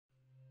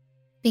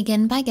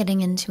Begin by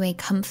getting into a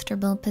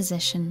comfortable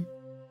position,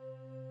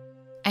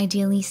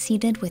 ideally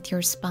seated with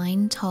your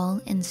spine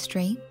tall and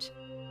straight,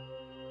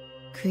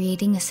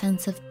 creating a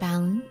sense of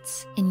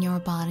balance in your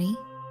body.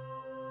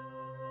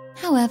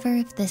 However,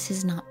 if this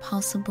is not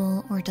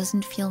possible or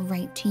doesn't feel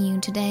right to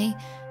you today,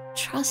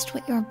 trust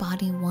what your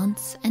body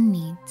wants and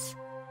needs.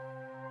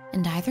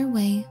 And either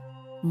way,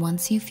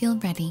 once you feel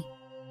ready,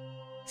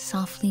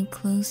 softly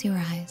close your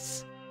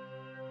eyes.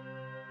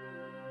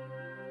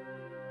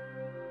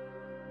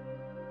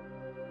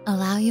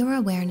 Allow your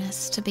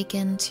awareness to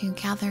begin to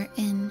gather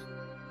in,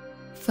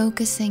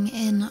 focusing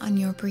in on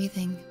your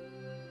breathing.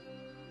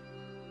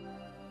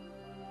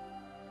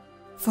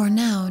 For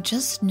now,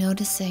 just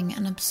noticing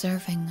and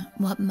observing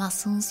what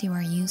muscles you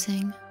are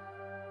using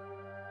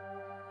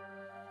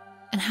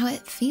and how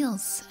it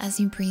feels as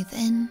you breathe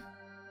in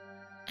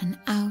and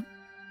out.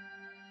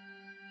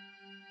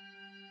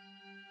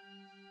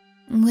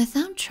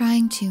 Without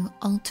trying to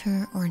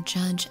alter or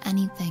judge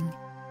anything,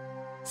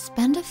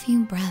 spend a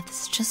few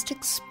breaths just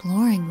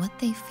exploring what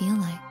they feel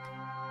like.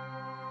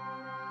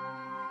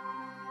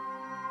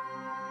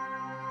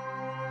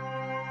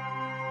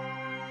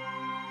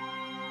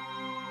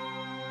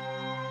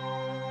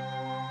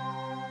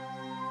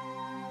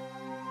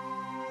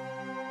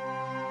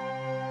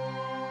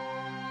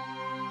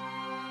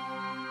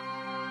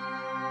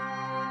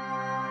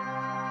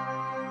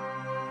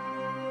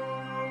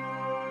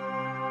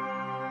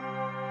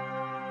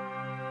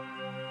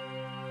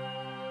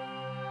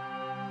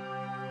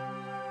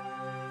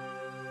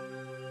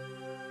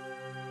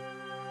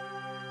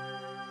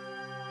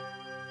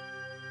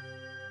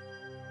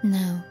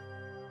 Now,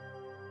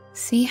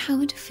 see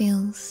how it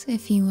feels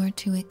if you were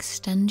to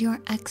extend your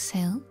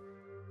exhale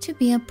to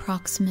be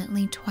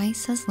approximately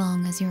twice as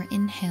long as your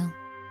inhale.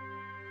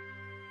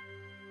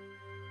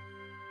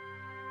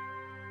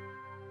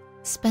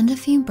 Spend a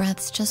few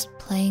breaths just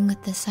playing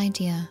with this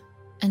idea,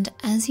 and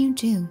as you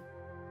do,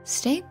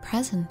 stay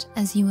present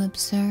as you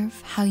observe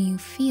how you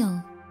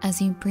feel as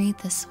you breathe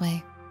this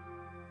way,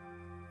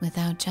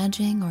 without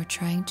judging or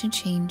trying to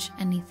change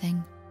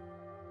anything.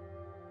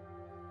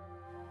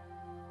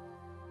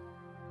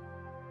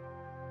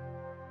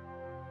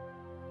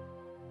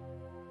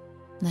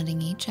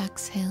 Letting each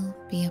exhale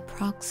be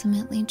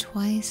approximately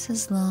twice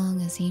as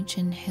long as each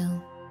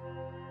inhale.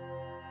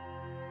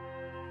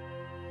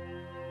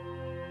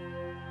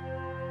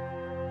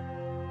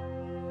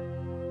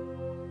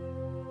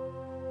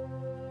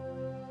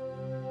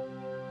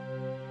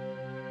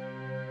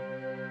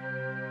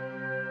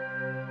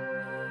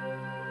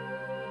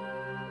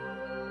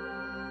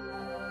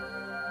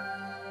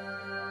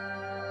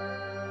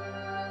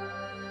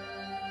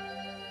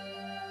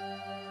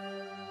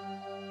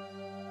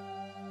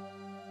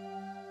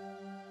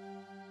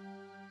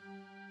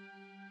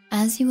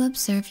 As you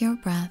observe your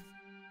breath,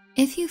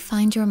 if you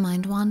find your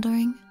mind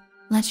wandering,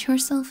 let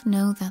yourself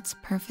know that's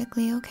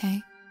perfectly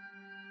okay.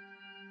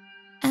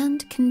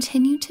 And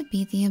continue to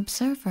be the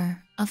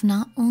observer of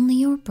not only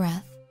your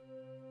breath,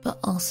 but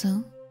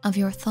also of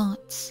your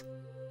thoughts.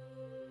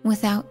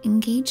 Without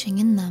engaging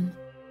in them,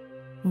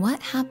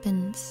 what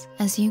happens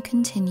as you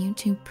continue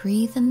to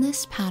breathe in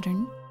this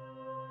pattern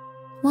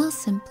while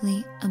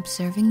simply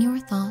observing your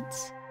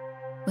thoughts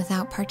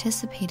without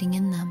participating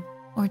in them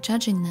or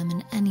judging them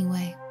in any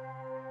way?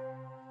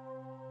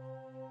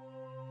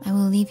 I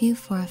will leave you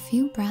for a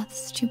few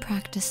breaths to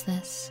practice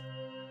this.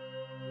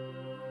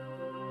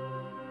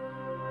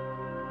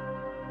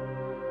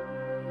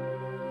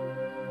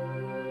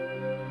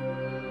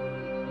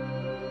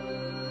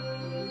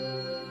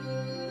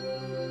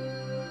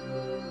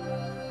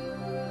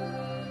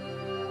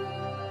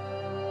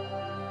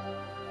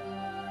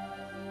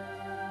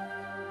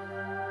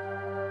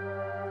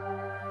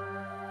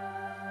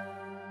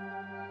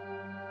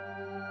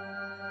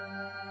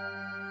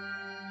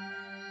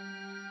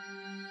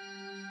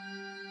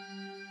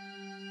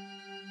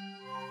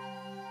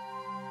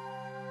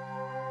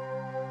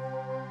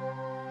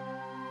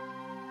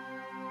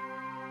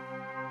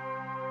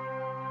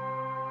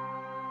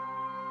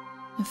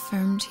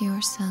 Affirm to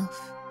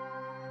yourself,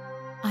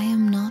 I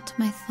am not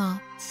my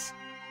thoughts.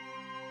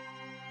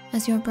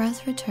 As your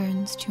breath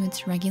returns to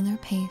its regular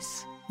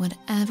pace,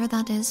 whatever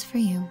that is for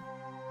you,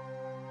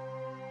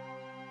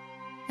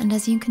 and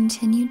as you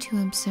continue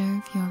to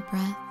observe your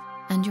breath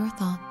and your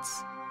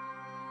thoughts,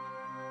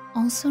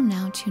 also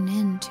now tune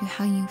in to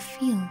how you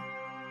feel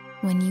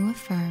when you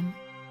affirm,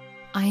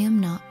 I am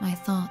not my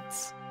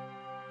thoughts.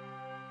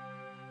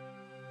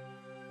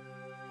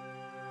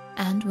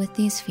 And with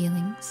these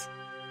feelings,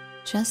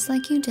 just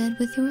like you did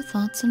with your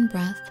thoughts and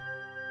breath,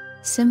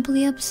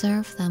 simply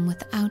observe them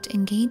without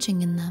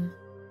engaging in them.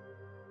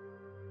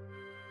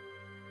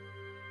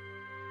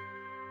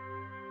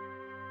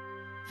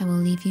 I will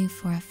leave you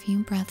for a few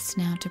breaths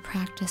now to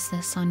practice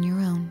this on your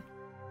own.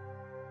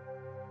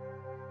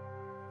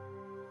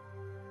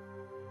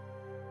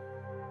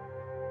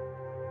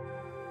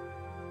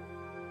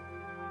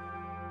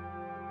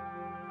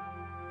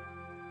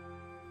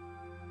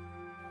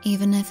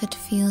 Even if it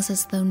feels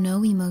as though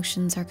no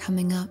emotions are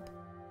coming up,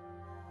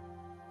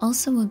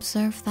 Also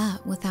observe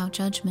that without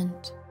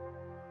judgment,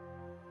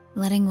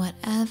 letting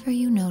whatever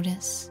you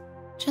notice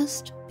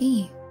just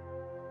be.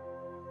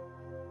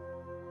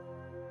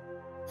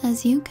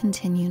 As you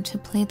continue to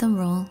play the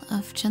role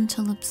of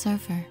gentle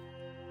observer,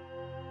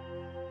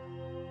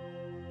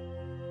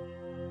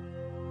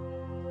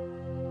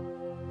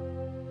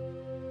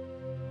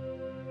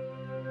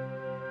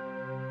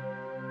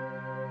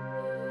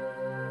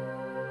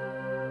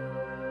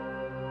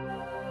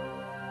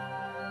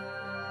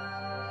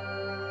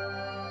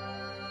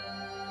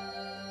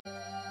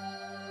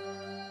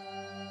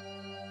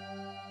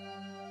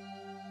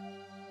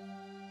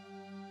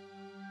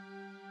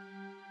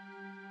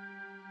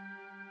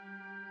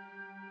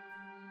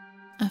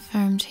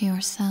 affirm to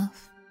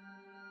yourself,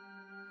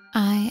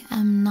 I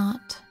am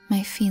not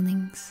my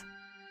feelings.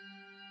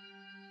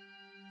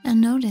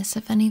 And notice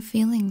if any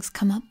feelings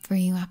come up for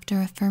you after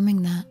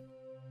affirming that.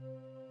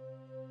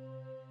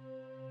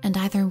 And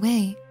either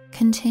way,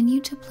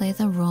 continue to play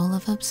the role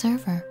of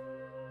observer,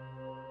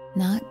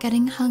 not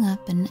getting hung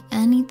up in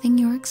anything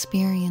you're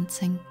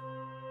experiencing,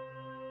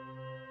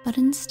 but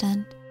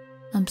instead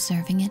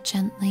observing it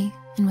gently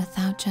and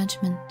without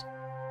judgment.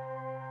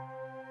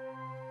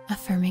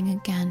 Affirming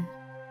again,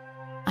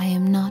 I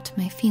am not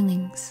my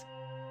feelings.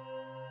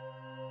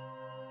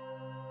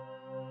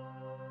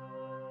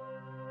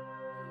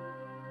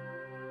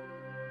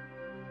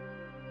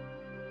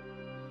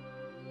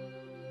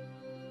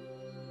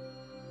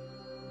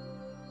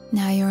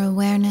 Now your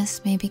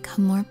awareness may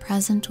become more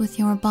present with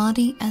your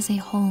body as a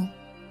whole.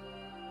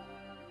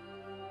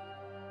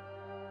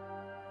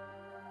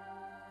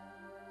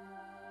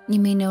 You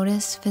may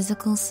notice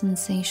physical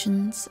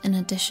sensations in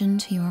addition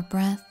to your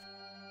breath,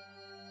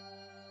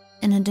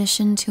 in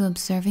addition to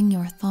observing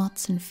your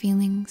thoughts and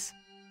feelings.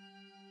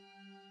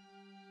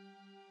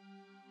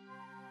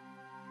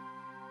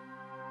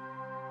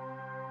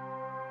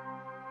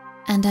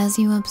 And as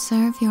you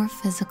observe your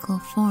physical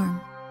form,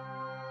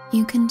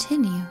 you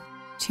continue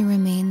to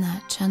remain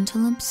that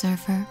gentle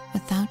observer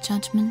without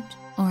judgment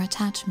or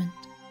attachment,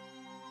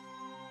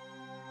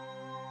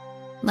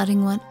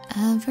 letting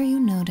whatever you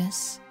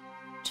notice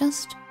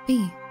just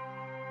be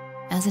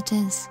as it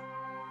is.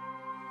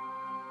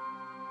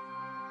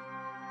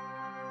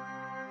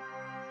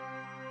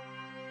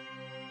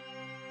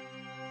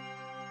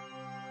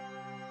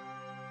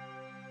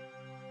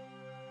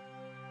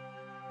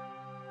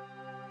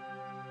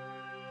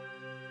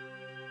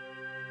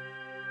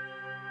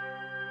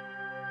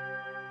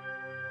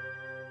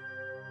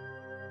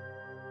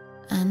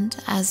 And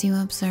as you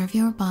observe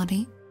your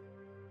body,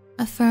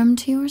 affirm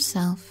to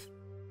yourself,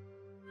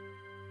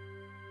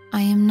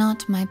 I am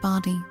not my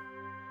body.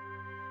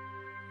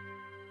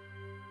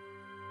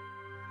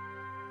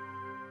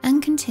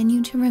 And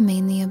continue to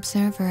remain the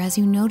observer as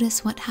you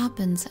notice what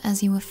happens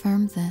as you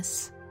affirm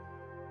this.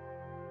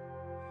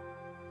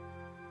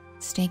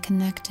 Stay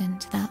connected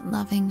to that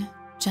loving,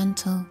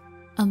 gentle,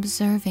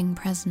 observing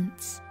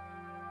presence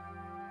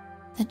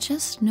that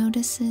just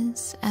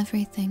notices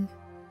everything,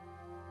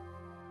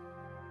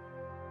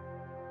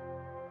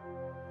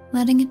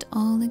 letting it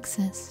all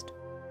exist.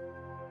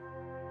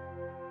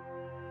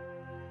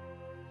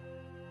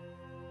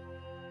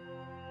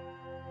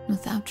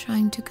 Without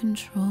trying to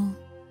control,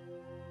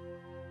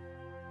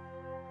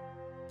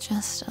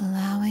 just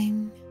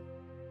allowing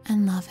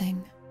and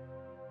loving.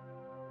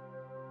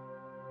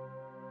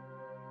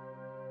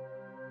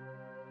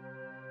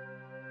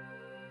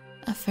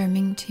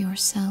 Affirming to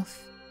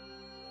yourself,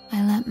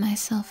 I let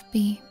myself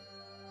be.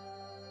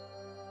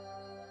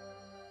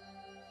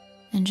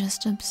 And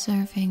just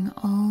observing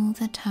all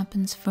that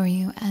happens for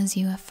you as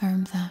you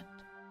affirm that.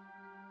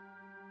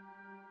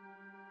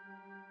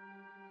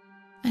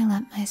 I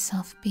let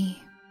myself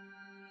be.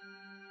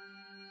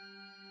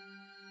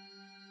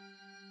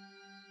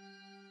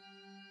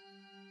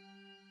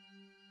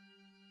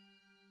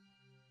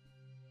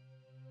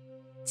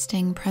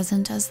 Staying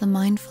present as the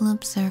mindful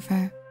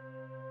observer,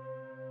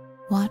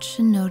 watch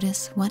and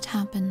notice what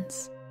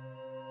happens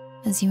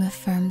as you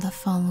affirm the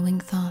following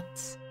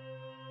thoughts.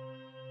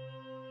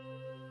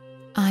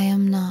 I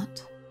am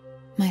not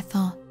my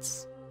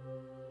thoughts.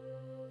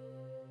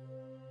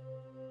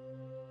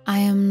 I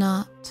am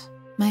not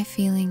my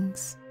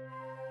feelings.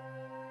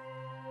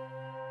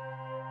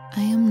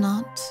 I am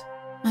not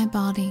my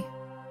body.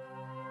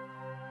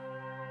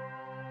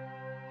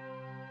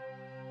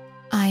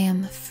 I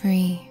am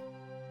free.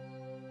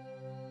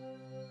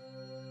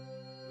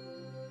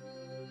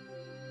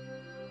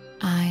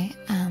 I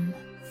am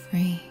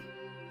free.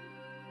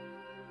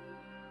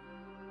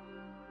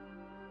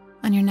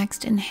 On your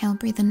next inhale,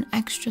 breathe in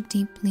extra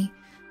deeply,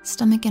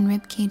 stomach and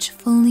ribcage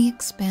fully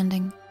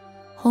expanding,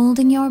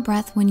 holding your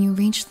breath when you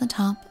reach the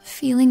top,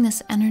 feeling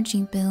this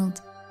energy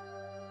build.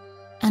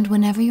 And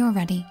whenever you're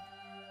ready,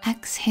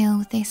 exhale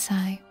with a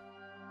sigh.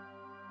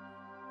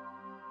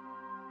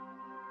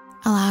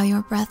 Allow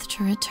your breath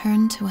to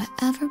return to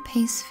whatever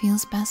pace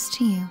feels best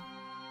to you.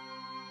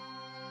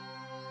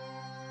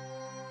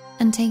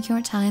 And take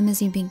your time as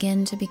you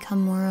begin to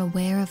become more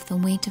aware of the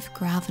weight of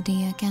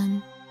gravity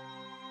again.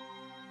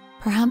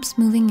 perhaps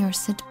moving your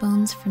sit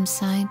bones from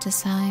side to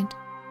side,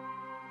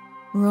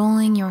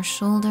 rolling your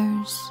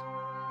shoulders,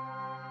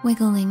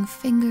 wiggling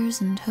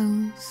fingers and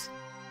toes,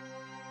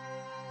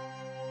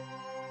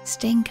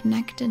 staying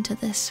connected to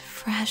this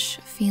fresh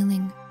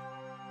feeling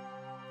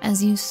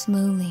as you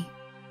slowly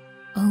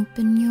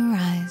open your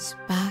eyes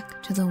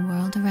back to the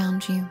world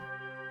around you,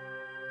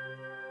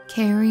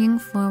 carrying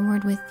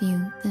forward with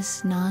you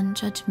this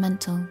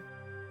non-judgmental,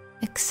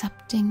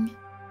 accepting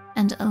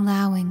and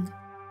allowing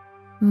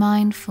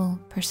mindful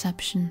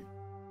perception.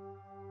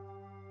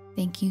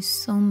 Thank you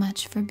so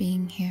much for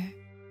being here.